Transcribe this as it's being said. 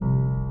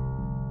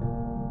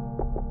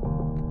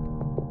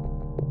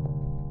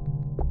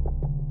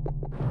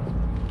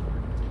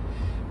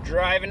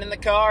driving in the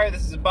car.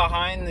 This is a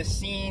behind the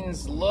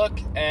scenes look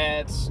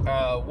at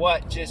the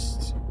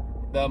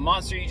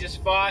monster you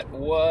just fought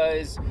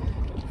was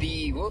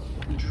the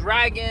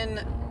dragon,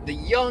 the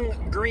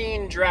young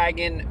green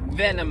dragon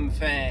Venom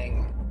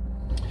Fang.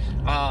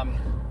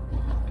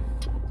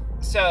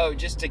 So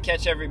just to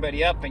catch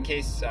everybody up in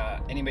case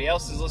anybody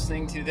else is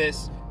listening to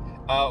this,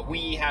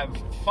 we have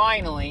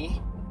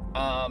finally,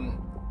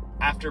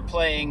 after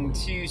playing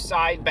 2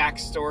 side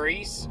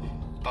backstories,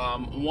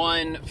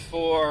 one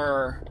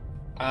for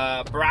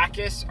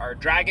Brachus, our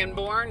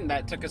Dragonborn,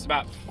 that took us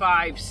about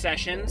 5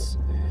 sessions,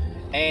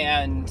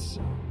 and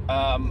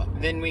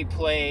then we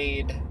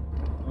played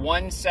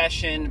 1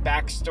 session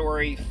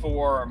backstory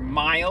for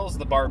Miles,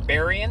 the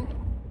Barbarian,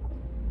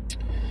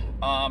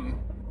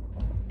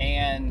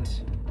 and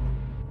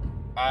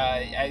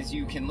as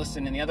you can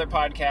listen in the other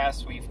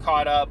podcasts, we've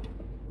caught up.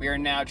 We are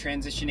now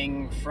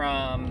transitioning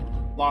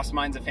from Lost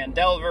Mines of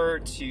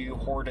Phandelver to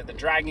Hoard of the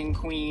Dragon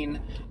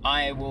Queen.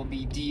 I will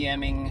be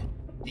DMing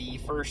the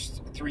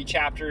first 3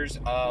 chapters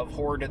of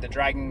Hoard of the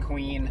Dragon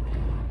Queen,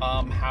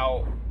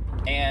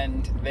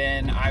 and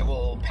then I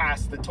will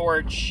pass the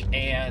torch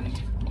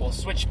and we'll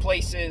switch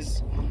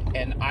places,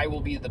 and I will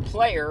be the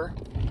player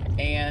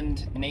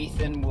and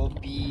Nathan will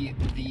be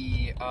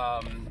the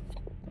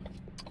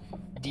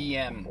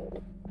DM,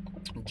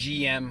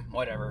 GM,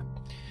 whatever.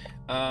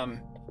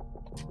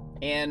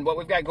 And what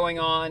we've got going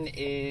on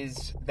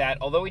is that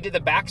although we did the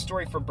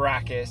backstory for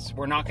Brachus,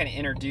 we're not going to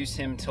introduce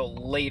him till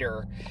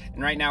later.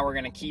 And right now we're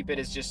going to keep it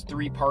as just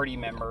 3 party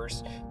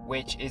members,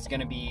 which is going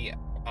to be,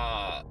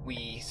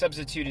 we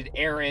substituted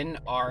Aaron,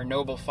 our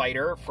noble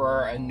fighter,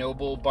 for a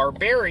noble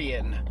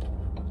barbarian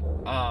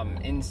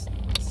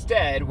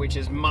instead, which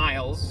is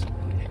Miles.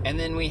 And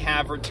then we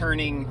have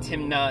returning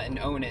Timna and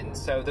Onan.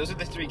 So those are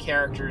the 3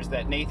 characters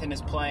that Nathan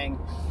is playing.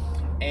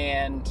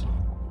 And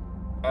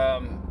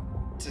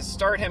to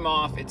start him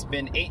off, it's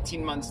been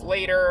 18 months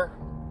later.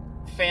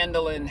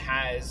 Phandalin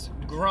has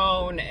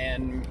grown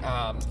and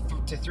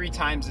to 3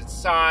 times its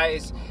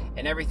size,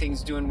 and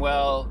everything's doing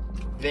well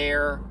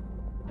there.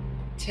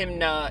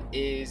 Timna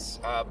is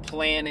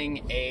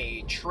planning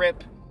a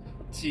trip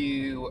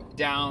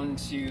down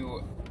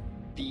to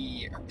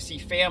see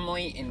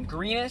family in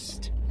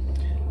Greenest.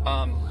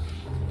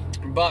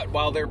 But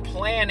while they're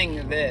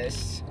planning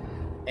this,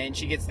 and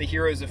she gets the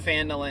heroes of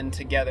Phandalin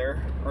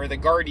together, or the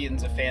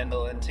guardians of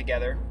Phandalin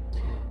together,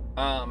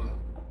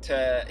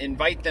 to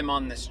invite them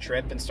on this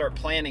trip and start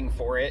planning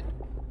for it,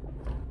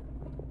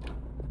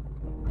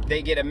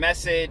 they get a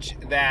message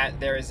that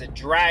there is a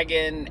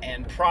dragon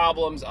and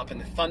problems up in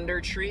the Thunder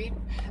Tree.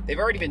 They've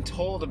already been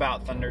told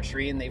about Thunder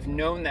Tree, and they've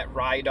known that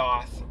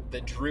Rydoth,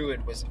 the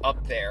druid, was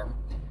up there.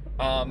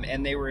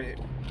 And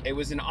it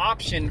was an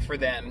option for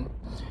them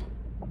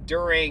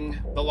during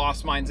the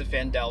Lost Mines of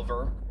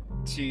Phandelver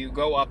to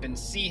go up and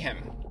see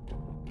him.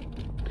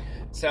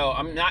 So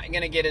I'm not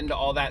going to get into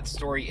all that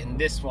story in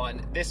this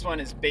one. This one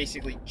is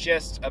basically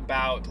just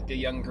about the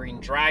young green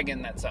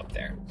dragon that's up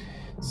there.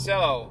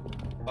 So,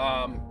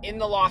 in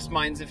the Lost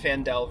Mines of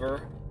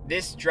Phandelver,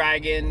 this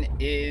dragon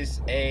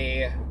is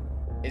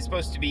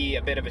supposed to be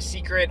a bit of a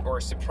secret or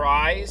a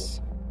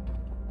surprise.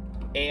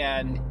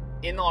 And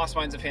in the Lost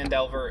Mines of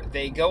Phandelver,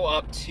 they go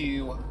up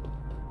to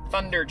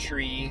Thunder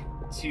Tree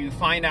to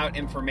find out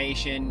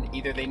information.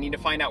 Either they need to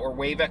find out where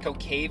Wave Echo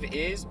Cave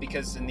is,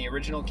 because in the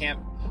original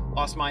camp,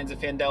 Lost Mines of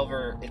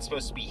Phandelver, it's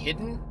supposed to be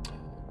hidden,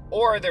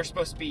 or they're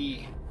supposed to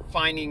be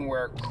finding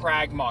where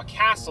Cragmaw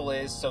Castle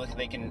is so that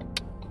they can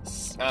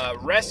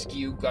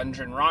rescue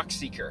Gundren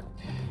Rockseeker,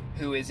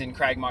 who is in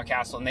Cragmaw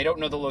Castle, and they don't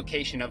know the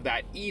location of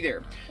that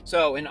either.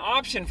 So an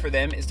option for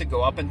them is to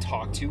go up and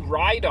talk to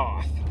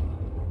Rydoth,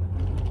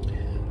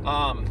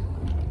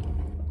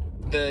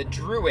 the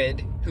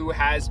druid who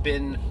has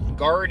been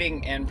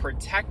guarding and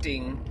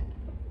protecting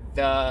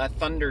the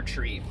Thunder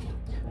Tree.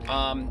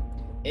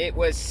 It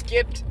was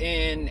skipped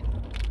in,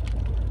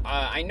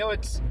 I know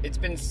it's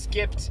been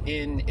skipped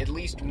in at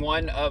least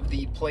one of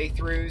the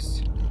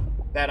playthroughs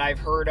that I've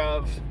heard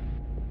of,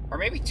 or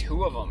maybe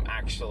 2 of them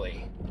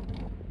actually.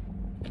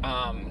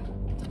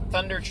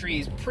 Thunder Tree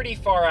is pretty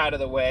far out of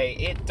the way.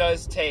 It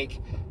does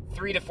take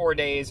 3 to 4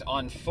 days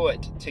on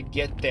foot to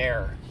get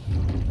there.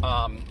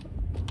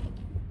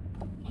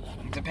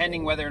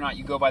 Depending whether or not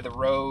you go by the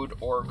road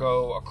or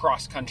go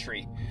across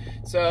country.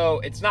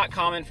 So it's not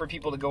common for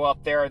people to go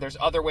up there. There's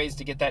other ways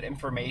to get that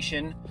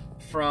information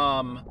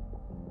from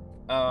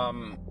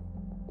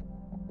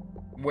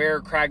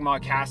where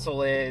Cragmaw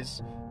Castle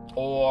is,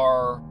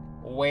 or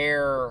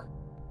where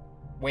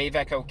Wave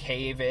Echo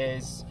Cave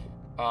is.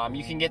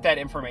 You can get that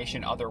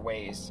information other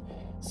ways.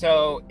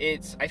 So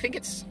I think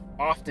it's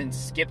often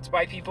skipped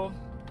by people,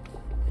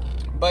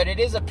 but it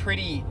is a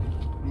pretty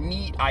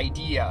neat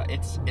idea.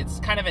 It's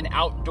kind of an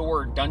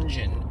outdoor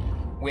dungeon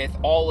with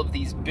all of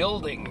these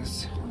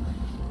buildings,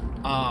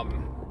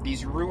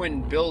 these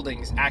ruined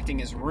buildings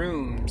acting as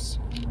rooms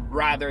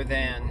rather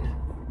than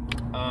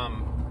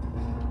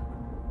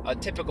a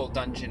typical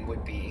dungeon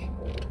would be.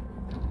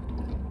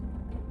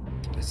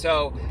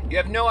 So you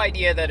have no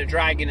idea that a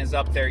dragon is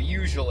up there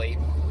usually.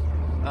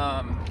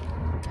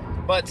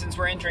 But since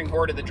we're entering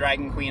Hoard of the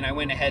Dragon Queen, I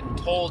went ahead and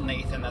told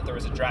Nathan that there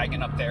was a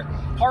dragon up there,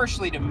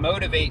 partially to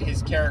motivate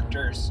his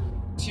characters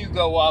to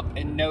go up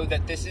and know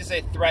that this is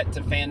a threat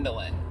to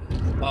Phandalin.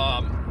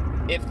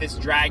 If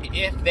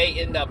they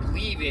end up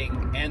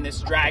leaving and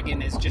this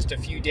dragon is just a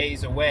few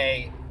days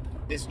away,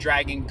 this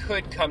dragon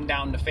could come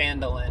down to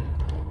Phandalin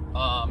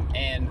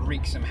and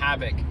wreak some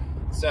havoc.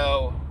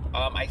 So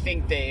I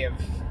think they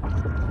have,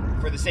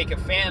 for the sake of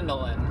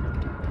Phandalin,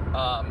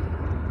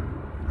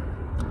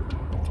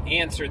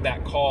 answered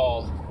that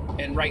call,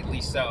 and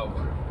rightly so.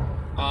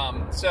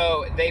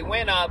 So they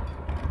went up,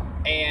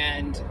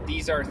 and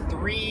these are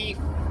 3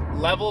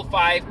 level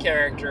 5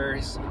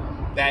 characters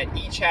that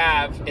each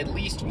have at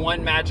least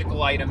 1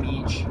 magical item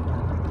each.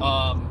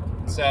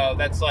 So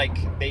that's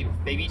like they've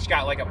each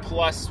got like a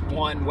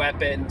 +1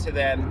 weapon to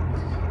them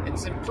and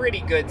some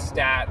pretty good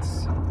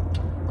stats.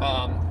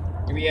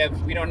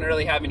 We don't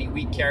really have any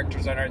weak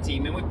characters on our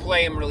team, and we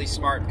play them really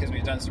smart because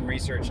we've done some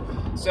research.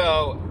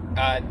 So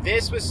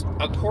this was,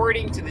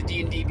 according to the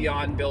D&D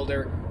Beyond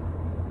builder,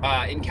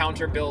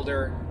 encounter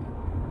builder,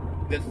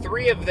 the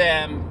 3 of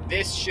them,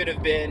 this should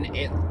have been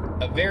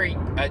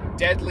a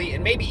deadly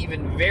and maybe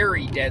even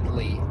very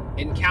deadly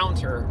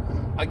encounter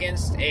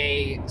against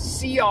a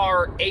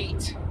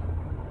CR8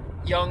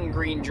 young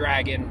green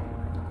dragon,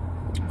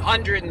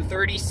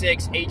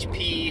 136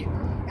 HP,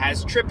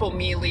 has triple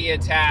melee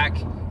attack,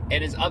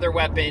 and his other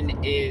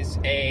weapon is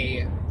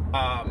a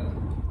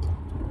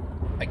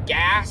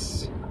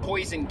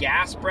poison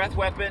gas breath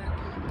weapon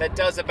that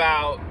does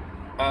about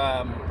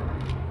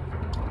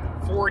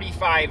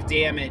 45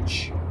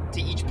 damage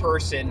to each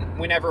person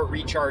whenever it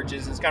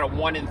recharges. It's got a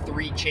 1 in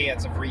 3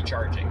 chance of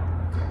recharging.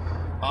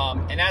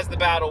 And as the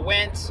battle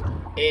went,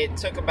 it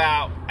took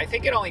I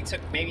think it only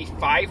took maybe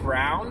 5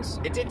 rounds.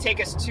 It did take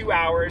us 2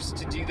 hours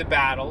to do the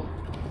battle,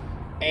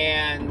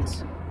 and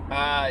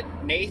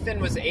Nathan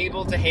was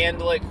able to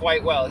handle it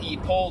quite well. He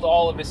pulled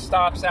all of his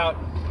stops out,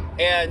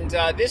 and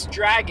this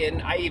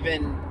dragon,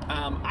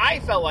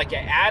 I felt like I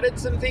added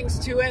some things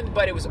to it,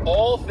 but it was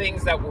all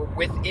things that were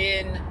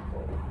within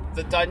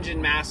the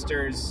Dungeon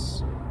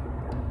Master's,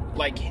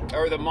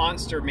 or the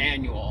monster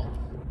manual.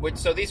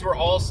 So these were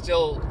all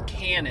still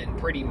canon,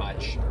 pretty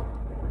much.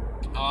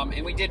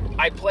 And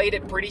I played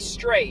it pretty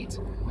straight,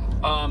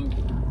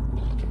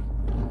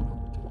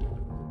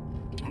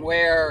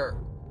 where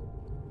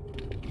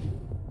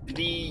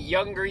the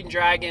young green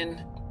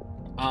dragon,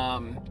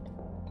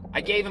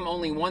 I gave him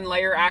only 1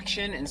 layer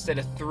action instead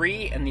of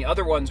 3, and the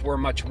other ones were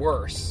much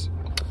worse.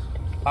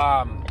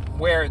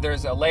 Where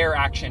there's a layer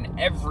action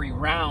every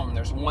round,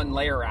 there's 1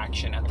 layer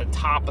action at the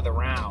top of the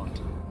round,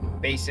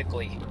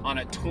 basically, on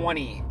a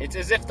 20. It's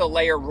as if the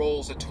layer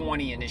rolls a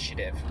 20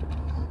 initiative.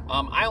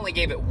 I only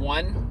gave it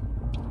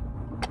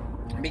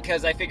 1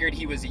 because I figured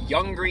he was a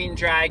young green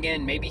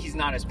dragon. Maybe he's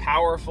not as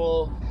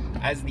powerful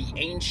as the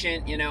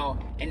ancient,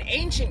 an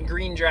ancient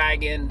green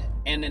dragon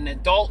and an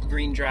adult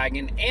green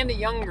dragon and a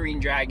young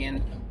green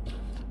dragon,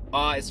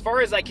 as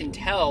far as I can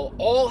tell,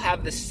 all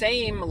have the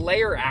same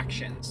layer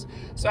actions.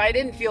 So I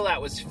didn't feel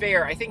that was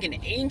fair. I think an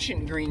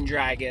ancient green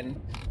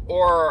dragon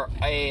or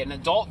an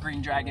adult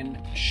green dragon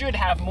should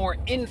have more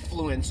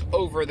influence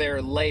over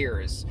their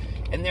layers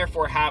and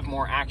therefore have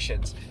more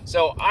actions.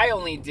 So I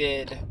only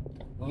did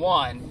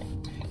 1.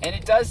 And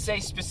it does say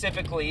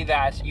specifically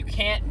that you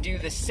can't do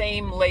the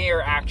same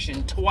layer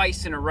action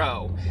twice in a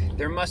row.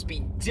 There must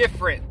be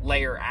different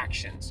layer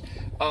actions,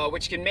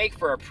 which can make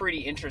for a pretty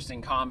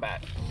interesting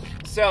combat.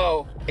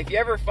 So if you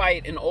ever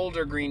fight an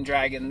older green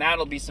dragon,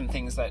 that'll be some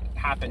things that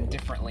happen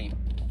differently.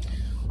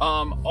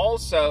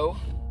 Also,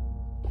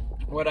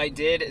 what I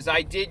did is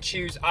after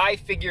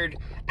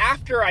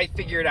I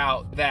figured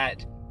out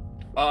that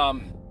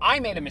I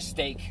made a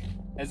mistake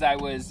as I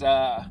was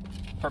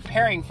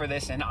preparing for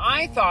this, and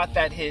I thought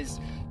that his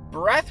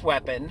breath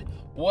weapon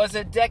was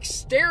a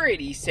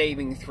dexterity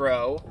saving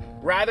throw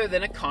rather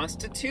than a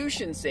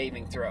constitution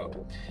saving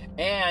throw.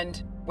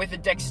 And with a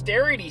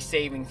dexterity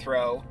saving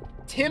throw,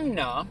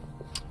 Timna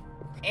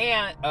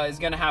is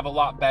going to have a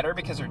lot better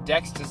because her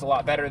dex is a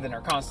lot better than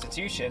her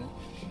constitution,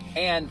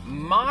 and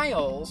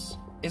Miles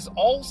is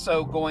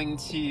also going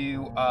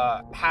to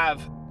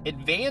have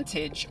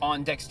advantage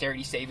on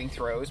dexterity saving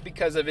throws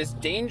because of his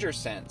danger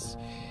sense.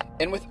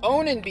 And with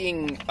Onan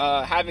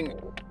having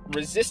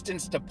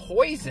resistance to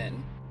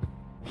poison,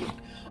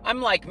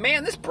 I'm like,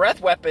 man, this breath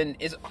weapon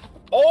is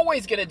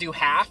always going to do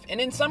half, and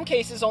in some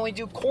cases only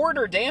do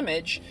quarter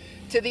damage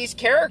to these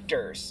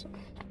characters.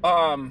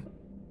 And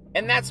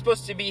that's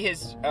supposed to be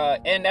his,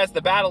 and as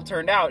the battle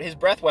turned out, his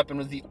breath weapon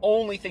was the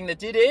only thing that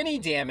did any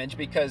damage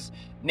because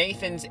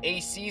Nathan's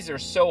ACs are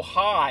so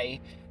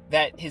high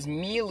that his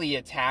melee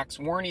attacks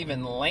weren't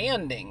even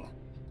landing.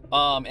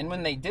 And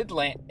when they did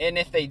land, and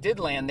if they did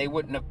land, they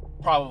wouldn't have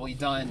probably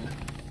done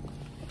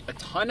a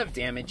ton of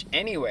damage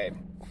anyway.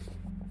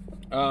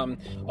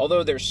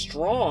 Although they're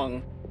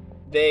strong,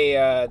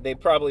 they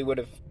probably would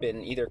have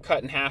been either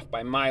cut in half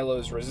by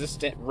Milo's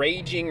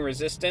raging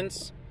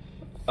resistance,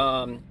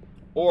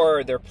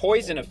 or their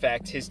poison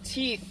effect. His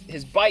teeth,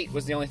 his bite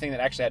was the only thing that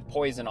actually had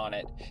poison on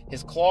it.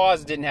 His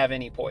claws didn't have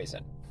any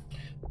poison.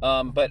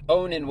 But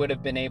Onan would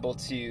have been able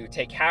to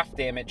take half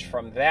damage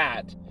from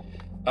that.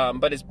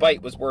 But his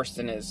bite was worse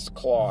than his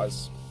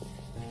claws.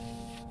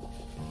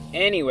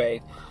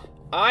 Anyway,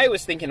 I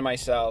was thinking to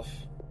myself,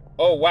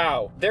 oh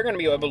wow, they're going to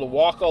be able to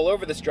walk all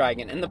over this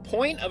dragon. And the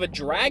point of a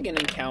dragon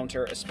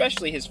encounter,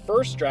 especially his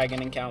first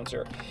dragon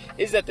encounter,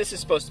 is that this is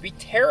supposed to be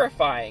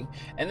terrifying.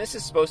 And this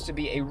is supposed to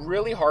be a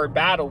really hard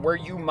battle where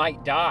you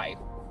might die.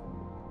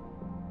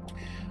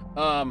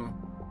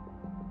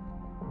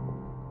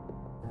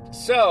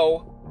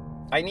 So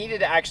I needed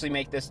to actually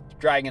make this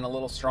dragon a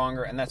little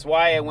stronger, and that's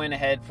why I went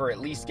ahead for at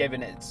least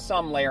giving it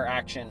some layer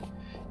action.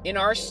 In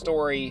our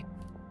story,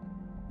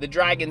 the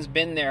dragon's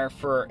been there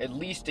for at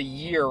least a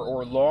year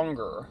or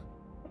longer.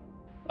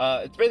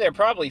 It's been there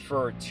probably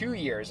for 2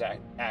 years,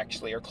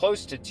 actually, or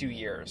close to 2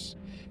 years,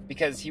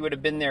 because he would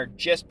have been there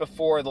just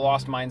before the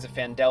Lost Mines of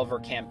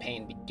Phandelver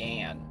campaign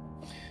began.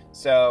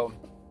 So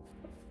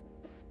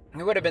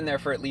he would have been there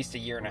for at least a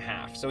year and a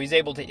half. So he's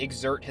able to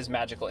exert his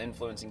magical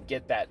influence and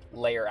get that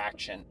layer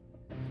action.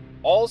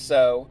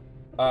 Also,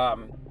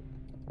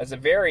 as a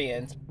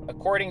variant,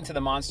 according to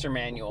the monster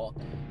manual,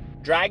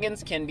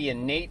 dragons can be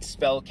innate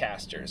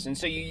spellcasters. And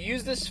so you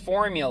use this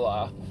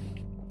formula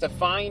to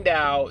find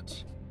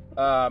out,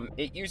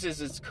 it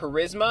uses its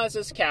charisma as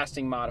its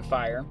casting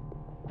modifier,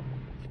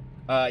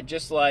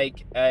 just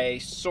like a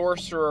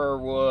sorcerer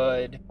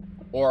would,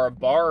 or a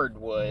bard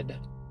would,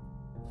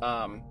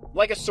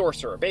 like a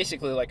sorcerer,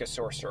 basically like a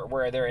sorcerer,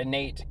 where their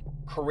innate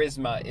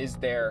charisma is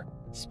their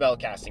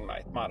spellcasting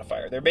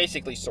modifier. They're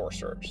basically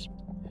sorcerers.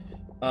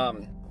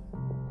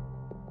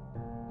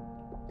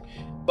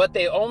 But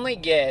they only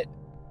get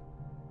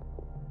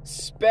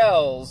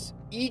spells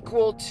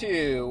equal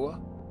to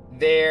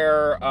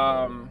their,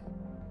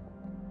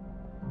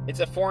 it's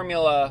a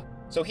formula.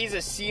 So he's a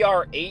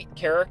CR8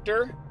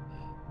 character.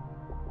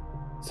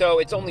 So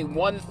it's only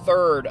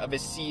 1/3 of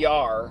his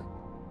CR.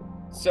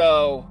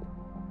 So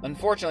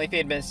unfortunately, if he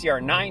had been a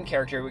CR9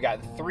 character, we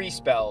got 3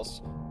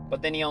 spells.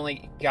 But then he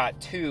only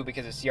got 2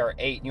 because of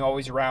CR8. And you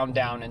always round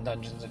down in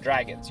Dungeons &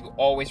 Dragons. You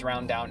always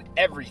round down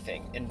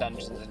everything in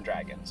Dungeons &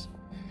 Dragons.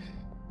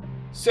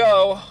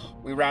 So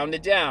we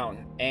rounded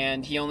down,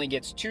 and he only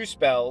gets 2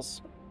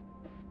 spells.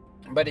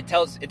 But it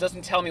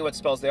doesn't tell me what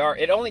spells they are.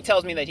 It only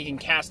tells me that he can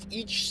cast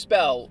each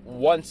spell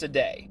once a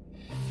day.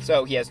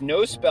 So he has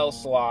no spell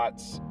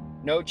slots,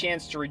 no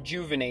chance to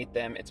rejuvenate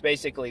them. It's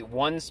basically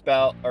one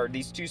spell, or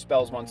these 2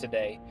 spells once a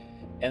day,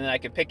 and then I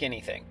could pick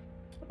anything.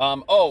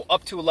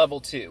 Up to level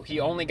 2. He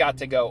only got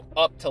to go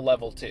up to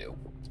level 2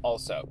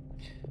 also.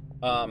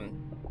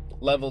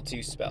 Level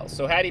 2 spells.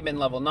 So had he been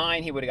level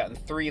 9, he would have gotten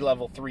 3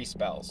 level 3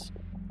 spells.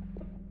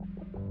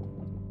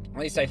 At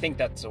least I think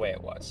that's the way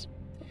it was.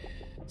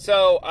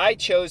 So I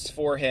chose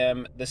for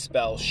him the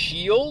spell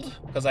Shield,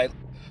 because I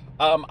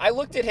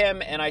looked at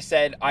him and I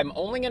said, I'm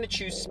only going to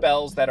choose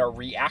spells that are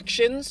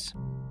reactions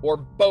or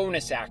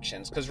bonus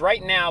actions, because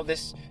right now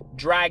this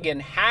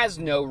dragon has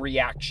no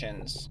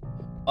reactions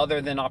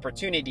other than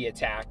opportunity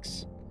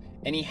attacks,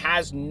 and he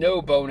has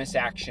no bonus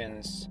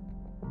actions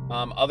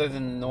other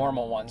than the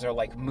normal ones, or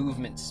like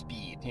movement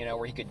speed,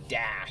 where he could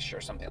dash or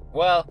something.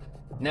 Well,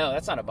 no,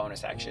 that's not a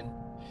bonus action.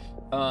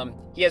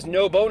 He has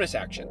no bonus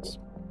actions.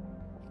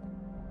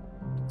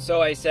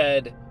 So I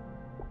said,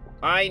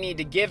 I need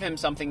to give him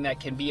something that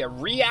can be a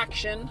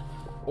reaction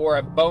or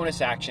a bonus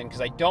action,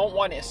 because I don't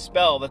want a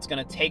spell that's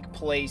going to take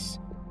place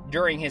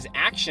during his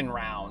action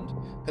round,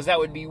 because that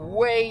would be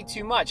way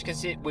too much,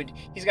 because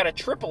he's got a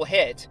triple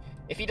hit.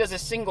 If he does a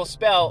single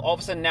spell, all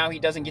of a sudden now he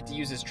doesn't get to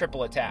use his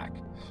triple attack.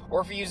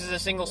 Or if he uses a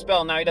single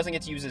spell, now he doesn't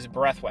get to use his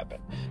breath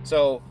weapon.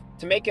 So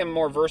to make him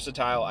more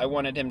versatile, I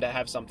wanted him to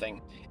have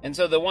something. And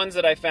so the ones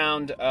that I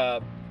found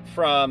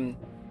from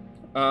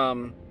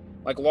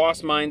like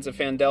Lost Mines of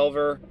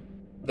Phandelver,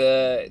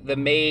 the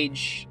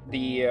mage,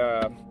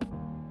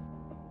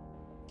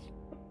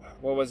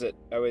 what was it?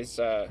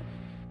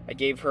 I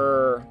gave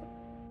her,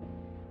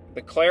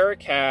 the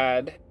cleric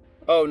had,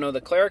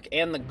 the cleric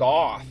and the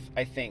goth,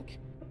 I think,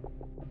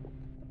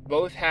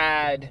 both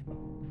had,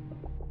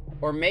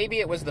 or maybe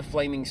it was the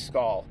Flaming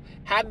Skull,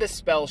 had the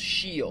spell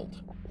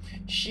Shield.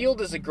 Shield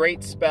is a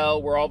great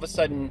spell where all of a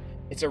sudden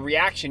it's a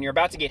reaction. You're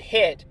about to get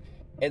hit,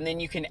 and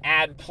then you can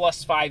add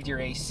 +5 to your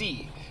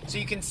AC. So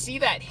you can see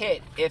that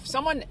hit. If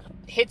someone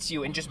hits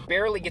you and just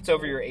barely gets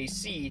over your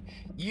AC,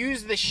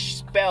 use the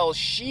spell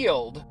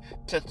Shield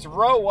to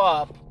throw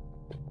up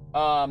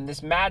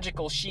this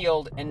magical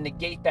shield and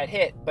negate that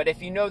hit. But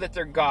if you know that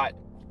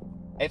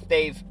if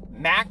they've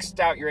maxed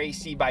out your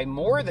AC by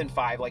more than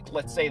 5, like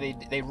let's say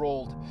they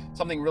rolled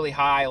something really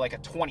high, like a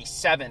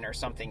 27 or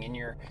something, and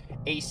your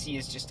AC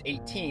is just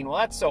 18, well,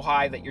 that's so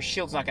high that your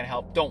shield's not going to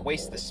help. Don't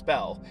waste the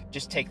spell.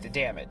 Just take the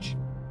damage.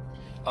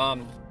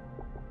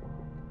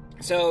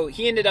 So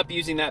he ended up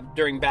using that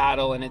during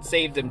battle, and it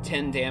saved him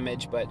 10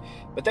 damage, but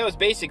that was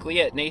basically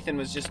it. Nathan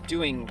was just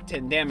doing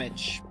 10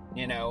 damage,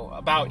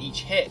 about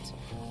each hit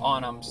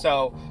on him.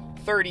 So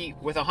 30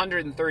 with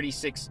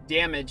 136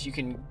 damage, you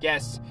can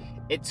guess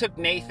it took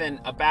Nathan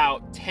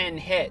about 10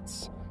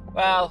 hits.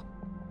 Well,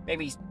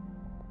 maybe,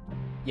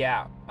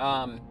 yeah,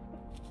 10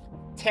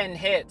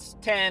 hits,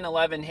 10,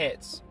 11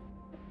 hits,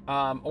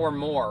 or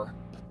more.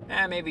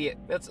 Maybe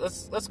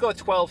let's go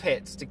 12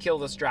 hits to kill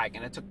this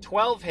dragon. It took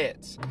 12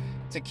 hits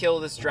to kill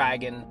this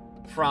dragon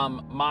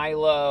from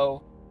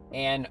Milo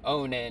and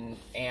Onan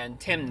and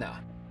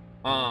Timna,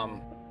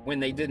 when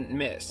they didn't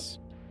miss.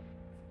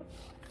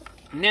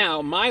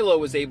 Now, Milo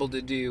was able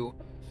to do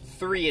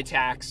 3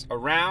 attacks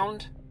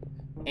around,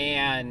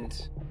 and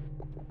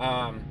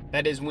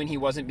that is when he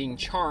wasn't being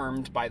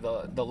charmed by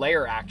the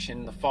lair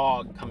action, the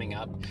fog coming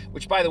up,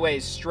 which, by the way,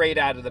 is straight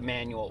out of the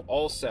manual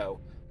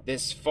also.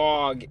 This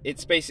fog, it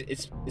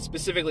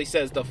specifically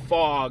says the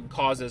fog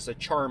causes a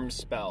charm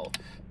spell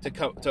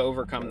to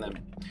overcome them.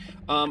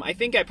 I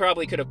think I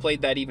probably could have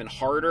played that even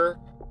harder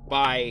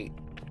by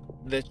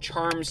the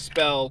charm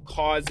spell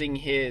causing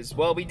his...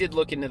 Well, we did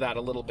look into that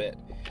a little bit.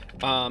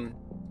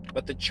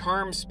 But the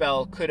charm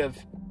spell could have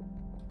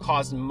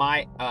caused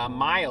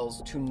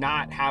Miles to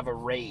not have a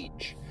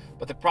rage.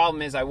 But the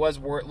problem is I was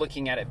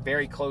looking at it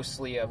very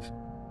closely of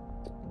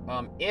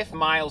if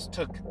Miles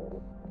took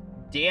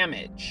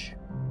damage,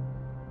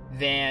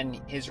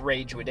 then his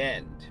rage would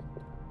end.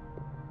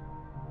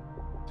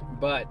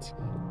 But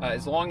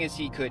as long as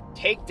he could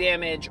take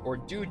damage or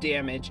do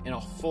damage in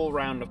a full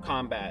round of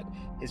combat,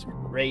 his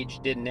rage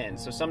didn't end.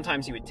 So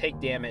sometimes he would take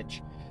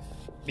damage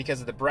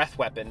because of the breath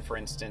weapon, for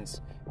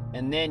instance,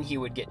 and then he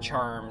would get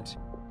charmed,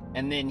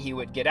 and then he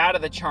would get out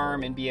of the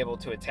charm and be able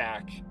to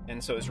attack,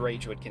 and so his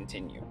rage would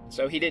continue.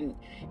 So he didn't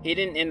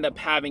end up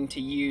having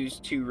to use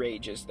 2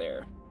 rages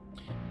there.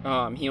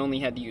 He only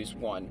had to use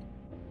 1,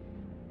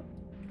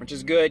 which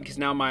is good because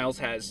now Miles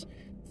has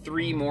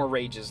 3 more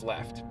rages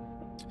left.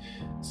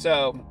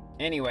 So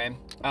anyway,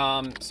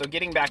 so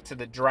getting back to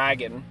the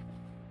dragon.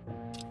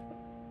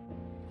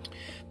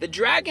 The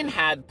dragon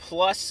had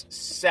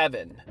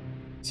 +7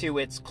 to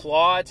its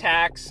claw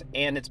attacks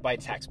and its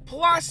bite attacks.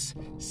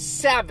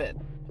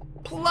 +7!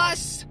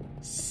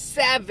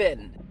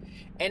 +7!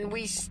 And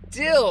we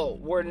still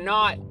were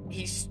not...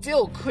 He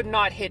still could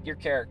not hit your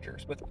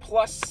characters with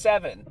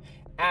 +7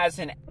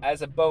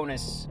 as a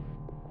bonus,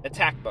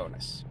 attack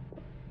bonus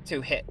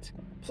to hit.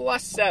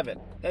 +7.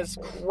 That's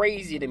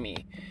crazy to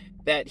me.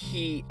 That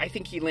I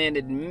think he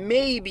landed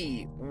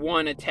maybe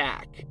 1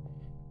 attack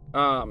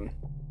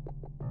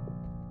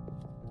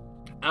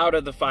out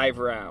of the 5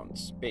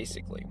 rounds,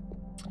 basically.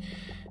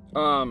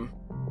 But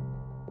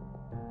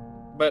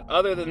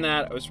other than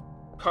that,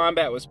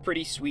 combat was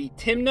pretty sweet.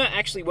 Timna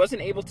actually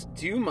wasn't able to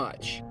do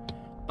much.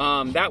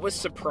 That was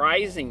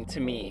surprising to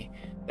me,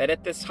 that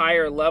at this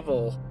higher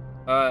level,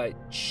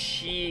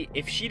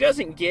 if she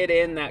doesn't get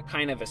in that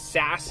kind of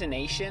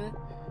assassination,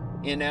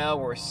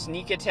 or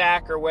sneak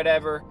attack or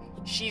whatever,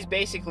 she's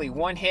basically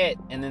 1 hit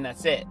and then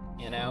that's it.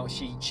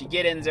 She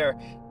get in there.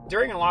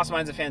 During the Lost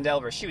Mines of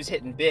Phandelver, she was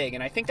hitting big,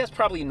 and I think that's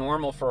probably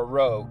normal for a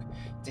rogue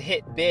to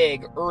hit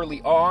big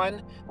early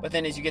on, but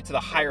then as you get to the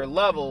higher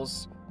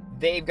levels,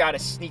 they've got to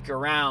sneak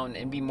around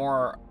and be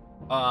more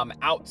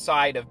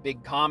outside of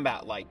big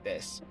combat like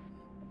this,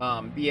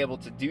 be able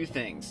to do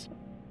things.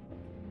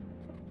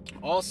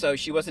 Also,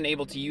 she wasn't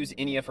able to use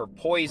any of her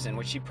poison,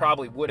 which she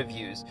probably would have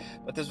used,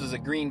 but this was a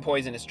green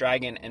poisonous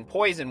dragon, and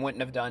poison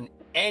wouldn't have done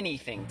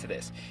anything to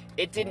this.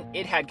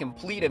 It had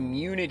complete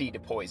immunity to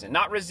poison,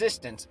 not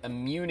resistance,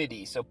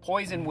 immunity. So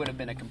poison would have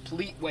been a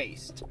complete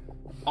waste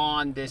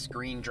on this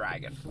green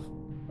dragon.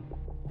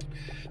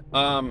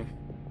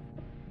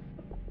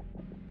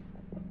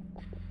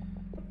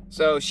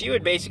 So she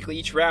would basically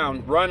each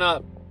round run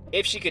up,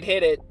 if she could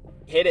hit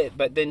it,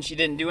 but then she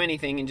didn't do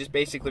anything and just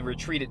basically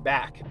retreated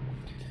back.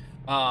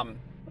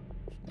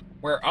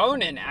 Where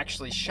Onan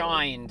actually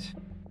shined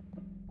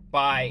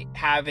by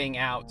having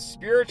out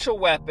Spiritual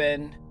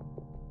Weapon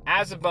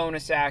as a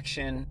bonus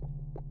action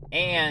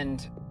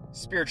and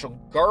Spiritual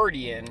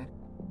Guardian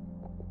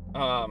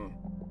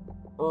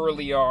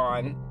early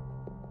on,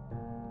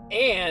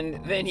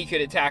 and then he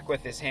could attack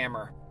with his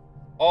hammer.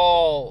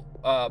 All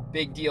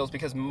big deals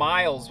because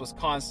Miles was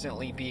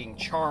constantly being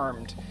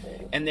charmed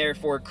and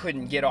therefore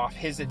couldn't get off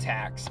his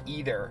attacks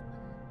either.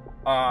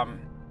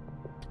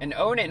 And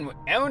Onan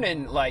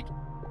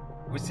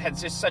had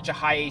just such a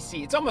high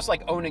AC. It's almost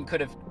like Onan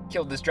could have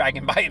killed this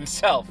dragon by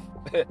himself,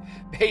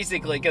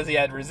 basically, because he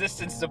had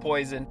resistance to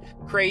poison,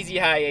 crazy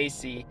high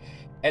AC,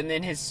 and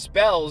then his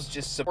spells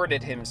just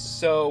supported him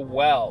so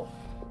well.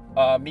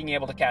 Being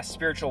able to cast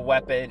Spiritual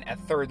Weapon at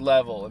 3rd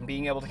level, and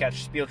being able to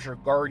cast Spiritual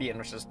Guardian,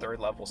 which is 3rd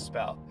level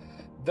spell.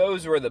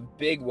 Those were the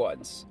big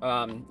ones.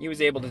 He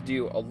was able to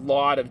do a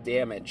lot of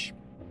damage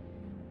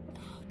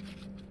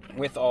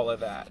with all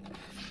of that.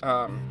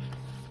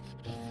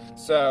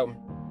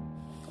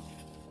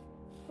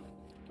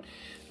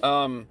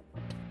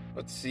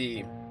 Let's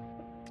see.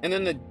 And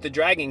then the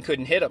dragon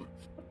couldn't hit him.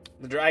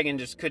 The dragon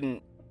just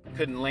couldn't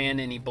land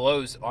any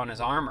blows on his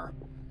armor.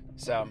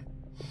 So,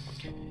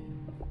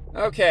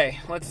 okay,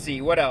 let's see,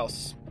 what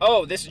else?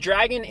 Oh, this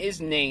dragon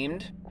is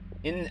named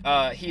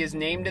he is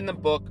named in the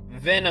book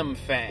Venom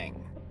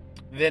Fang.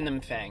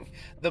 Venom Fang.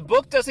 The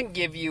book doesn't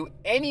give you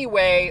any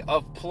way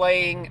of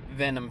playing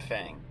Venom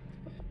Fang.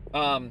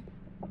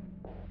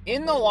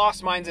 In the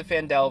Lost Mines of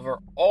Phandelver,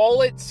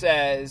 all it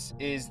says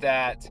is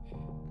that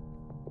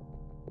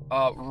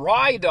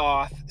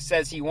Rydoth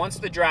says he wants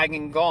the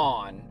dragon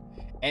gone,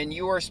 and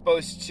you are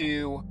supposed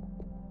to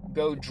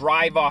go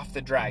drive off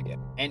the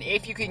dragon. And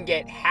if you can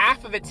get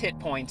half of its hit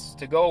points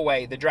to go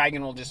away, the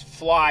dragon will just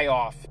fly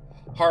off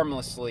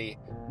harmlessly,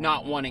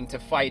 not wanting to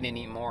fight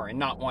anymore and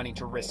not wanting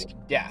to risk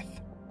death.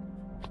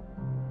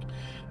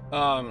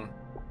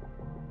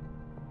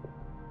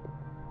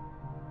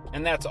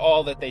 And that's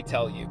all that they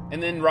tell you.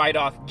 And then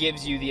Rydoth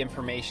gives you the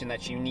information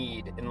that you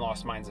need in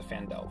Lost Mines of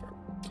Phandelver.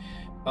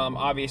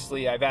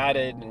 Obviously, I've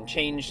added and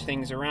changed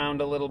things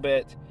around a little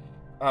bit.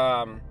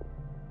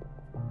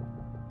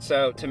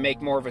 So to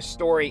make more of a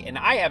story, and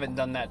I haven't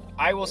done that.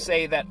 I will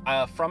say that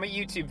from a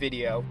YouTube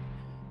video,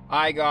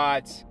 I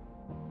got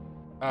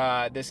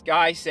this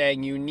guy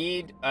saying you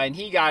need, and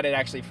he got it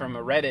actually from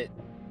a Reddit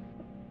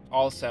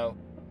also,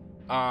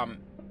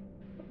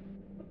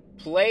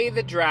 play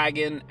the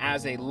dragon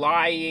as a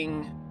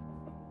lying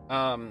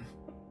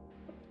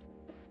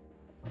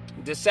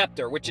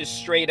deceptor, which is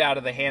straight out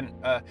of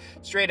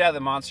the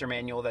monster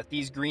manual, that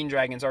these green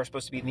dragons are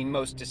supposed to be the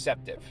most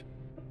deceptive.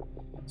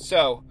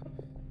 So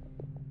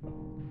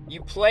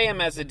you play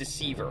him as a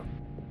deceiver,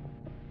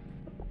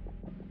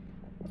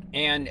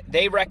 and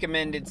they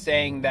recommended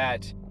saying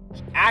that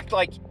act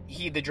like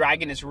the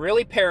dragon is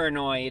really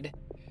paranoid,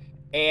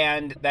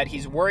 and that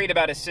he's worried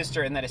about his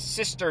sister, and that his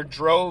sister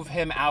drove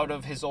him out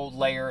of his old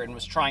lair and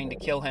was trying to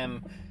kill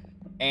him,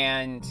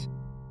 and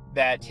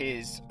that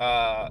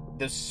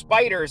the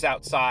spiders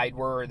outside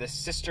were the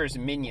sister's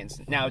minions.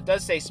 Now, it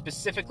does say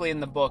specifically in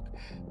the book,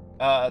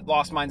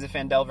 Lost Mines of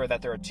Phandelver,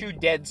 that there are 2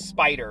 dead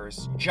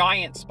spiders,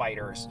 giant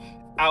spiders,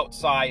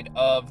 outside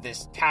of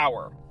this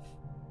tower.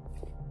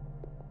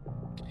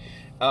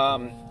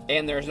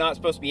 And there's not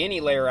supposed to be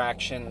any lair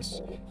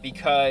actions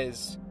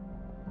because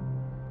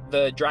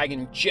the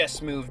dragon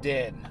just moved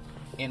in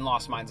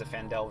Lost Mines of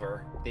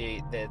Phandelver,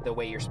 the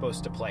way you're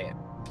supposed to play it.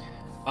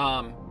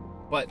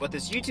 But what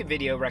this YouTube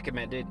video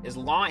recommended is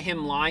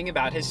him lying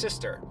about his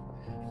sister,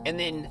 and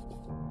then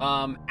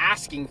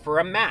asking for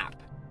a map,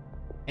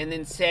 and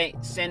then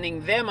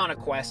sending them on a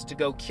quest to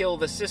go kill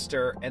the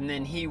sister, and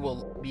then he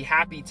will be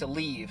happy to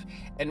leave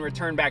and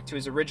return back to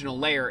his original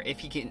lair if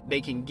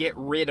they can get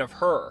rid of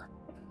her.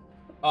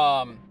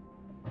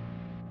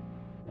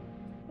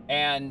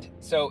 And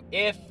so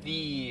if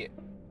the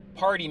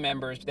party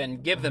members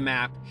then give the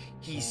map,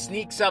 he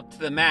sneaks up to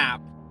the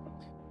map,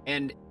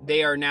 and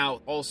they are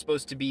now all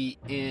supposed to be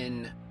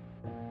in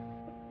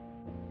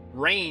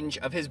range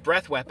of his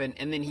breath weapon,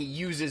 and then he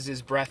uses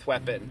his breath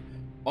weapon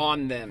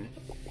on them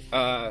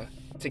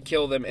to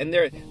kill them. And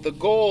the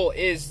goal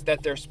is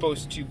that they're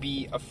supposed to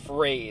be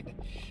afraid.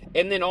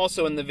 And then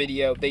also in the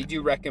video, they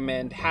do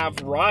recommend have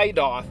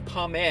Rydoth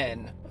come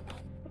in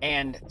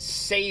and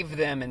save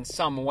them in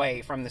some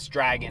way from this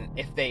dragon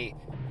if they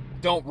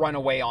don't run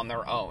away on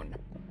their own.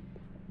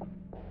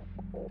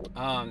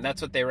 That's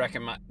what they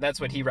recommend.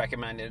 That's what he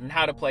recommended, and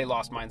how to play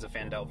Lost Mines of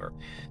Phandelver.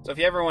 So if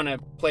you ever want to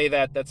play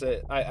that,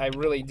 I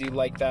really do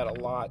like that a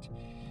lot.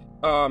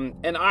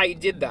 And I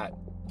did that.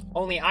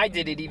 Only I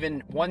did it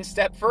even one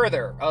step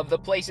further. The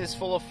place is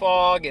full of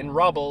fog and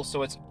rubble,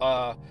 so it's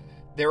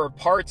there were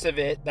parts of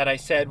it that I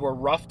said were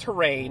rough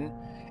terrain,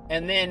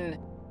 and then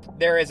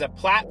there is a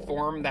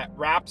platform that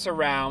wraps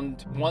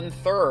around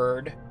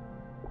 1/3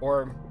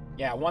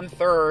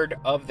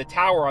 of the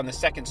tower on the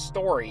second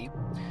story.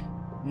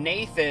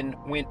 Nathan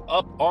went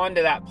up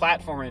onto that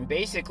platform and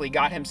basically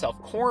got himself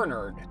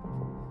cornered.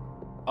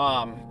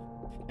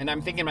 And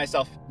I'm thinking to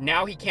myself,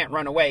 now he can't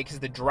run away because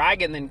the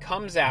dragon then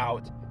comes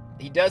out.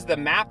 He does the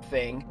map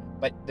thing,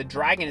 but the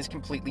dragon is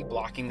completely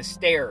blocking the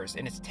stairs,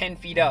 and it's 10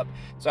 feet up.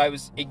 So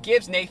it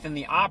gives Nathan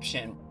the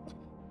option.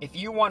 If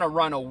you want to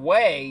run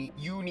away,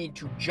 you need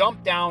to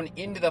jump down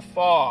into the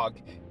fog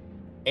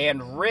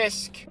and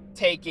risk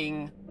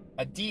taking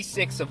a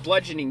d6 of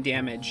bludgeoning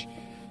damage,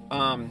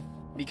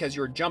 because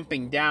you're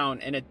jumping down,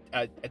 and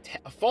a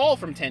fall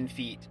from 10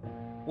 feet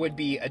would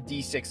be a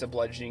d6 of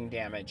bludgeoning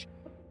damage.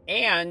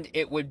 And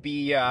it would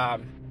be,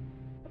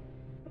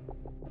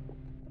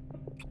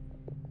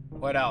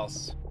 what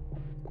else?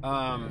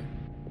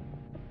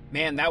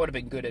 Man, that would have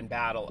been good in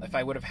battle if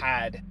I would have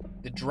had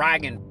the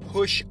dragon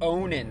push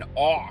Onan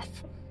off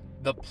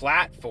the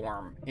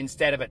platform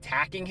instead of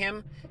attacking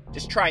him.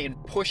 Just try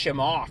and push him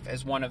off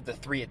as one of the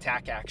 3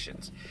 attack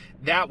actions.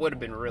 That would have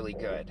been really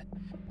good.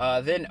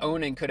 Then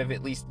Onan could have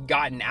at least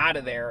gotten out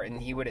of there,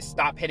 and he would have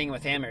stopped hitting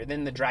with hammer.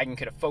 Then the dragon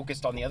could have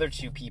focused on the other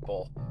 2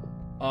 people.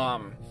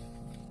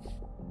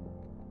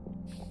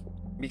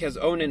 Because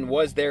Onan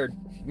was there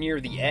near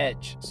the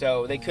edge,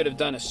 so they could have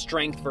done a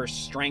strength versus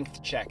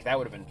strength check. That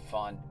would have been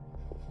fun.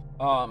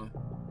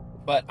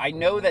 But I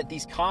know that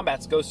these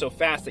combats go so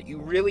fast that you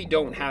really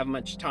don't have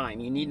much time.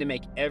 You need to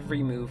make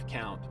every move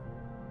count.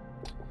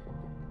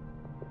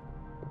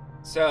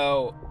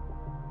 So,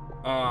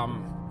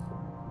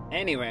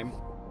 anyway,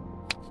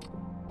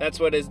 That's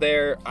what is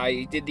there.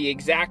 I did the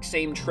exact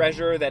same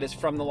treasure that is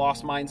from the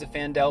Lost Mines of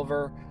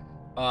Phandelver.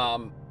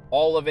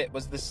 All of it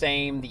was the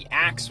same. The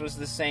axe was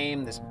the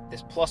same. This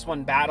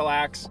 +1 battle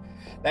axe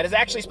that is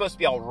actually supposed to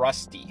be all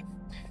rusty,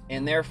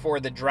 and therefore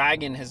the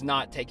dragon has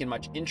not taken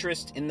much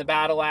interest in the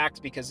battle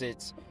axe because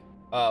it's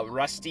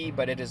rusty.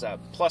 But it is a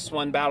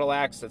 +1 battle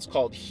axe that's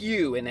called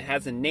Hugh, and it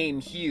has a name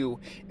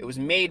Hugh. It was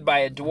made by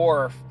a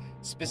dwarf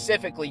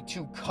specifically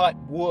to cut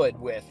wood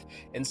with,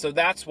 and so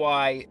that's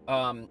why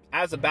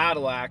as a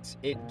battle axe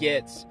it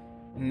gets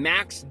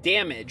max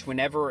damage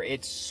whenever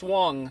it's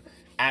swung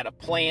at a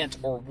plant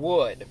or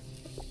wood,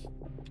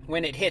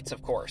 when it hits,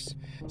 of course.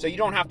 So you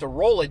don't have to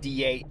roll a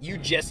d8, you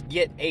just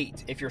get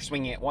 8 if you're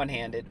swinging it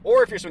one-handed,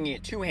 or if you're swinging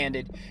it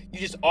two-handed,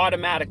 you just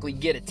automatically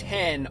get a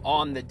 10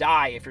 on the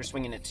die if you're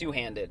swinging it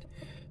two-handed.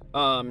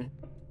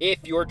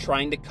 If you're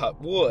trying to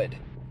cut wood,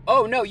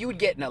 oh no, you would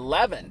get an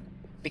 11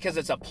 because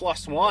it's a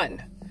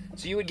 +1,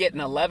 so you would get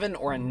an 11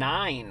 or a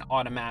 9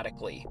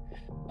 automatically,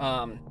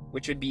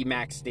 which would be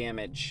max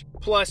damage,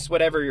 plus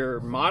whatever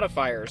your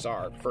modifiers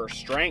are for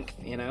strength.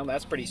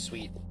 That's pretty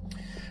sweet,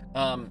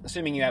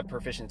 assuming you have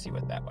proficiency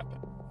with that weapon.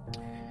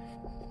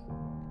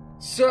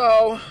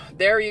 So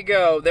there you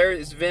go. There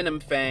is Venom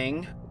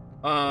Fang.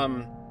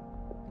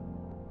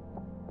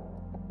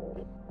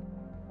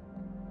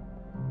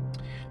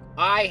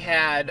 I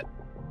had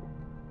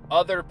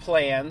other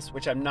plans,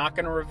 which I'm not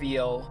going to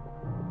reveal,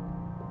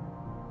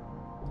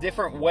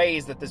 different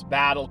ways that this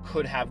battle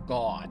could have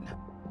gone.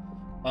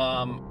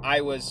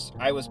 I was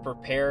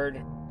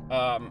prepared.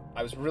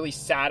 I was really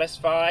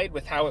satisfied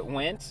with how it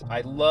went.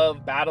 I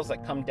love battles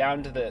that come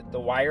down to the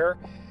wire.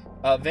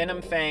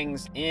 Venom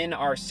Fangs, in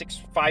our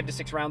 5 to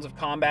 6 rounds of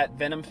combat,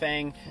 Venom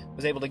Fang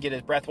was able to get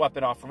his breath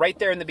weapon off right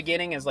there in the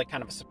beginning as like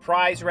kind of a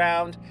surprise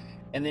round,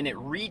 and then it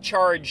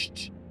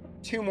recharged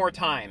 2 more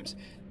times.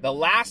 The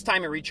last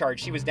time it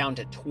recharged, he was down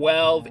to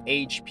 12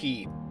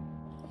 HP,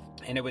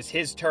 and it was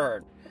his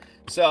turn.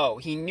 So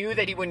he knew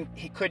that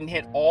he couldn't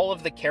hit all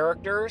of the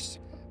characters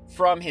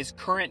from his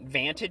current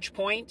vantage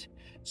point.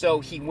 So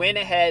he went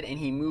ahead and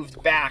he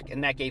moved back,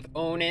 and that gave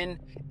Onan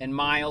and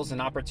Miles an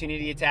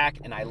opportunity attack.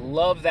 And I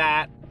love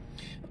that,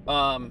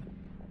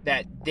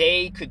 that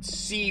they could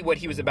see what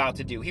he was about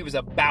to do. He was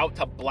about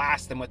to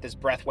blast them with his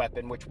breath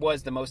weapon, which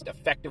was the most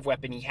effective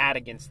weapon he had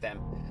against them.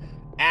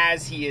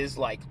 As he is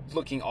like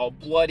looking all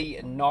bloody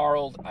and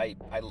gnarled,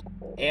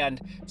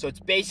 and so it's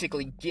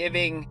basically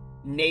giving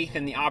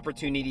Nathan the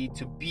opportunity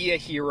to be a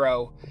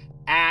hero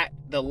at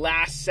the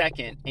last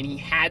second, and he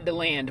had to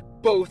land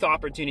both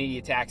opportunity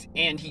attacks,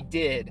 and he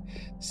did,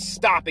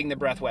 stopping the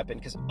breath weapon,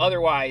 because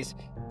otherwise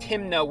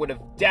Timna would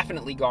have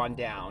definitely gone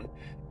down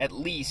at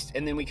least.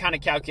 And then we kind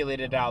of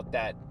calculated out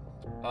that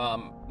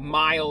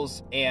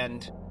Miles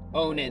and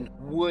Onan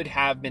would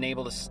have been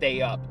able to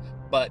stay up,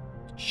 but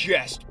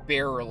just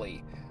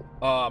barely.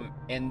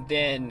 And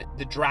then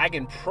the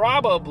dragon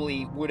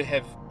probably would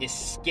have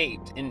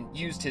escaped and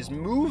used his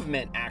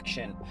movement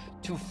action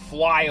to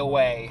fly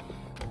away,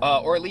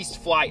 or at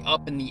least fly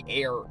up in the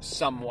air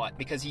somewhat,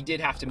 because he did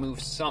have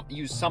to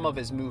use some of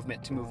his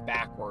movement to move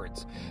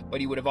backwards,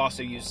 but he would have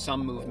also used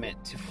some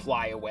movement to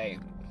fly away.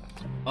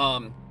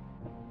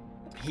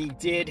 He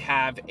did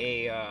have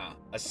a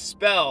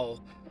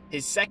spell.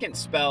 His second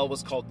spell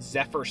was called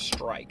Zephyr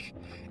Strike,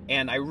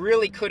 and I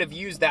really could have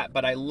used that,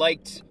 but I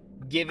liked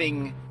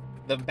giving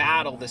the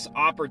battle this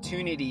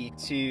opportunity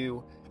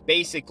to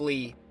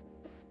basically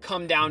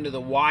come down to the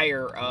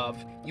wire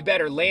of, you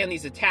better land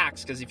these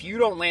attacks, because if you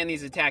don't land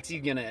these attacks,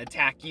 he's going to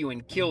attack you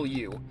and kill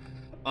you.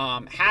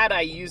 Had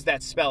I used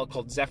that spell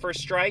called Zephyr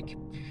Strike,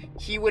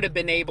 he would have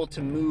been able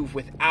to move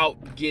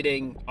without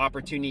getting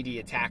opportunity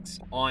attacks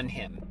on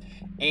him,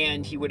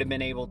 and he would have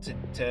been able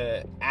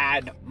to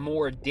add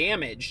more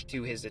damage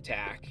to his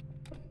attack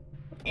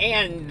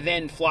and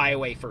then fly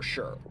away for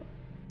sure.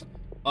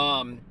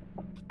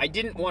 I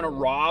didn't want to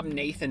rob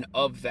Nathan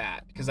of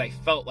that, because I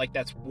felt like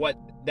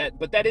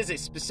but that is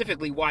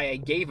specifically why I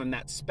gave him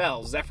that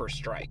spell, Zephyr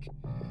Strike.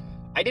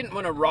 I didn't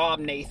want to rob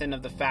Nathan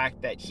of the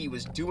fact that he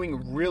was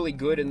doing really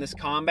good in this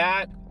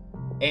combat,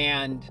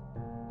 and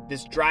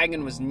this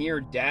dragon was near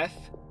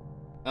death.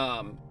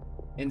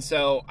 And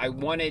so I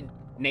wanted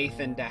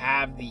Nathan to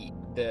have the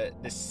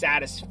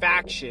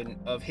satisfaction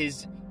of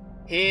his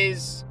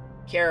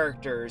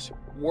characters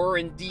were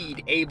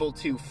indeed able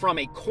to, from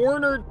a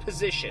cornered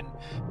position,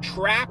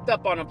 trapped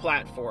up on a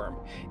platform,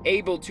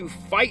 able to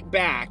fight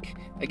back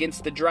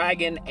against the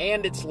dragon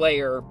and its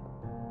lair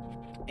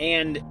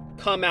and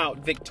come out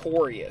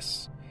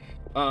victorious.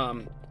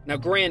 Now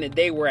granted,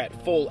 they were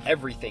at full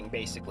everything,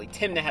 basically.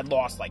 Timna had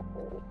lost like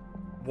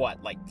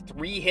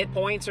 3 hit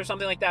points or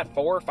something like that,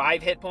 4 or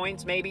 5 hit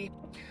points maybe,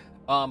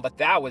 but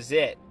that was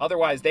it.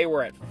 Otherwise they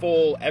were at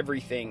full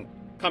everything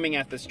coming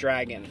at this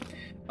dragon.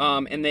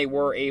 And they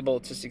were able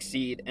to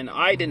succeed, and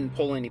I didn't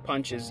pull any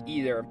punches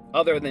either,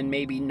 other than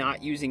maybe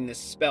not using this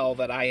spell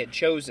that I had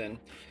chosen,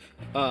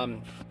 that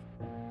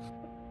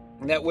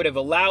would have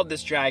allowed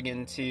this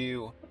dragon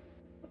to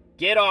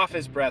get off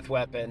his breath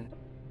weapon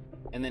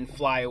and then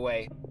fly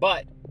away.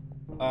 But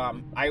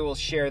I will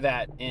share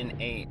that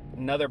in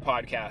another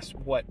podcast,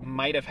 what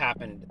might have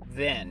happened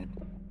then.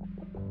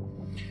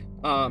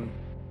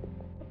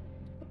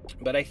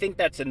 But I think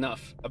that's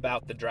enough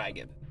about the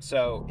dragon.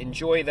 So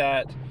enjoy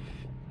that.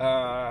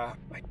 I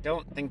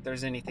don't think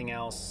there's anything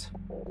else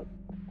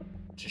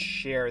to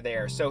share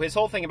there. So his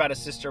whole thing about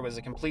his sister was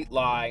a complete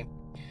lie.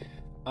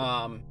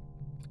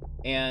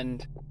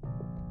 And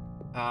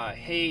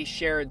he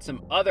shared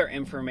some other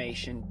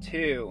information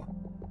too,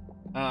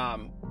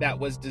 that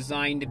was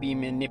designed to be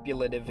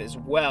manipulative as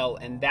well,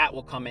 and that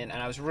will come in.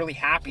 And I was really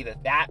happy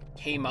that that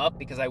came up,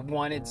 because I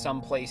wanted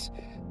someplace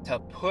to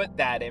put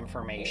that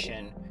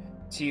information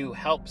to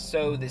help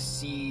sow the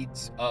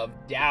seeds of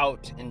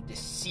doubt and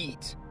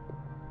deceit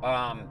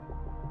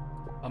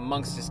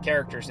amongst his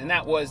characters. And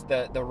that was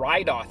the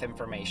Rydoth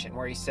information,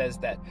 where he says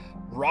that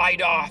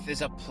Rydoth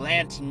is a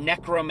plant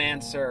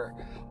necromancer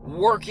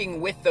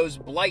working with those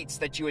blights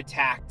that you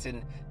attacked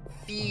and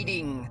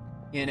feeding,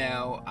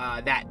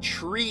 that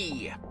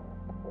tree.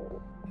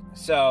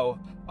 So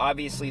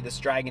obviously this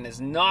dragon is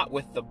not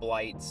with the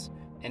blights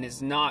and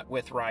is not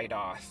with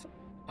Rydoth.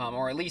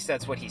 Or at least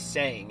that's what he's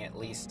saying,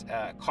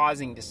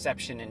 causing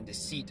deception and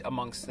deceit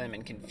amongst them,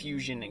 and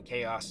confusion and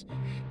chaos.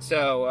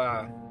 So,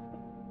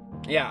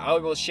 I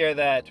will share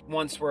that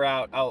once we're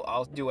out.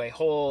 I'll do a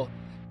whole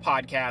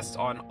podcast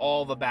on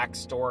all the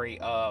backstory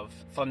of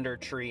Thunder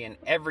Tree and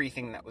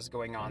everything that was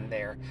going on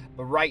there.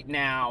 But right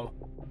now,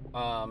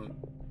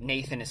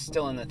 Nathan is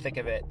still in the thick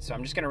of it. So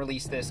I'm just going to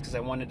release this because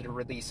I wanted to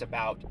release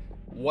about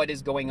what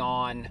is going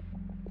on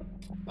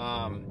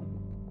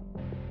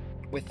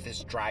with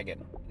this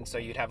dragon. And so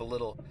you'd have a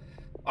little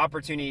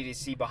opportunity to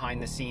see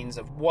behind the scenes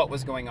of what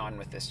was going on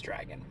with this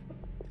dragon.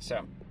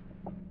 So,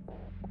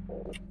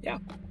 yeah.